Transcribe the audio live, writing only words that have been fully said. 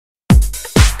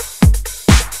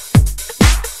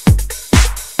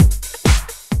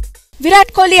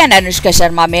Virat Kohli and Anushka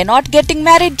Sharma may not getting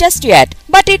married just yet,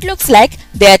 but it looks like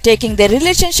they are taking their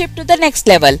relationship to the next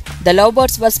level. The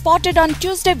lovebirds were spotted on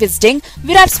Tuesday visiting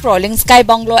Virat's sprawling sky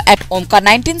bungalow at Omkar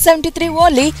 1973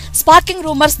 Worli, sparking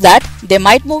rumors that they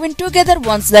might move in together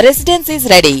once the residence is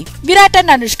ready. Virat and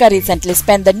Anushka recently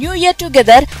spent the new year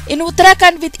together in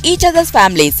Uttarakhand with each other's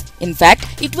families. In fact,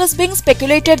 it was being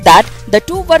speculated that the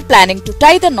two were planning to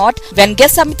tie the knot when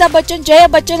guests Amitabh Bachchan, Jaya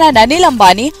Bachchan and Anil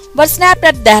Ambani were snapped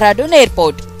at Dehradun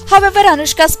airport. However,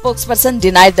 Anushka's spokesperson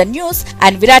denied the news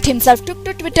and Virat himself took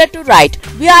to Twitter to write,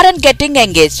 "We aren't getting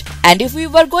engaged, and if we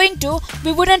were going to,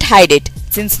 we wouldn't hide it.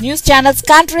 Since news channels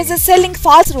can't resist selling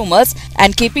false rumors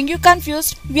and keeping you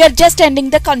confused, we are just ending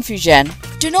the confusion."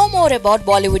 To know more about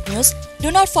Bollywood news,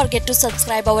 do not forget to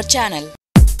subscribe our channel.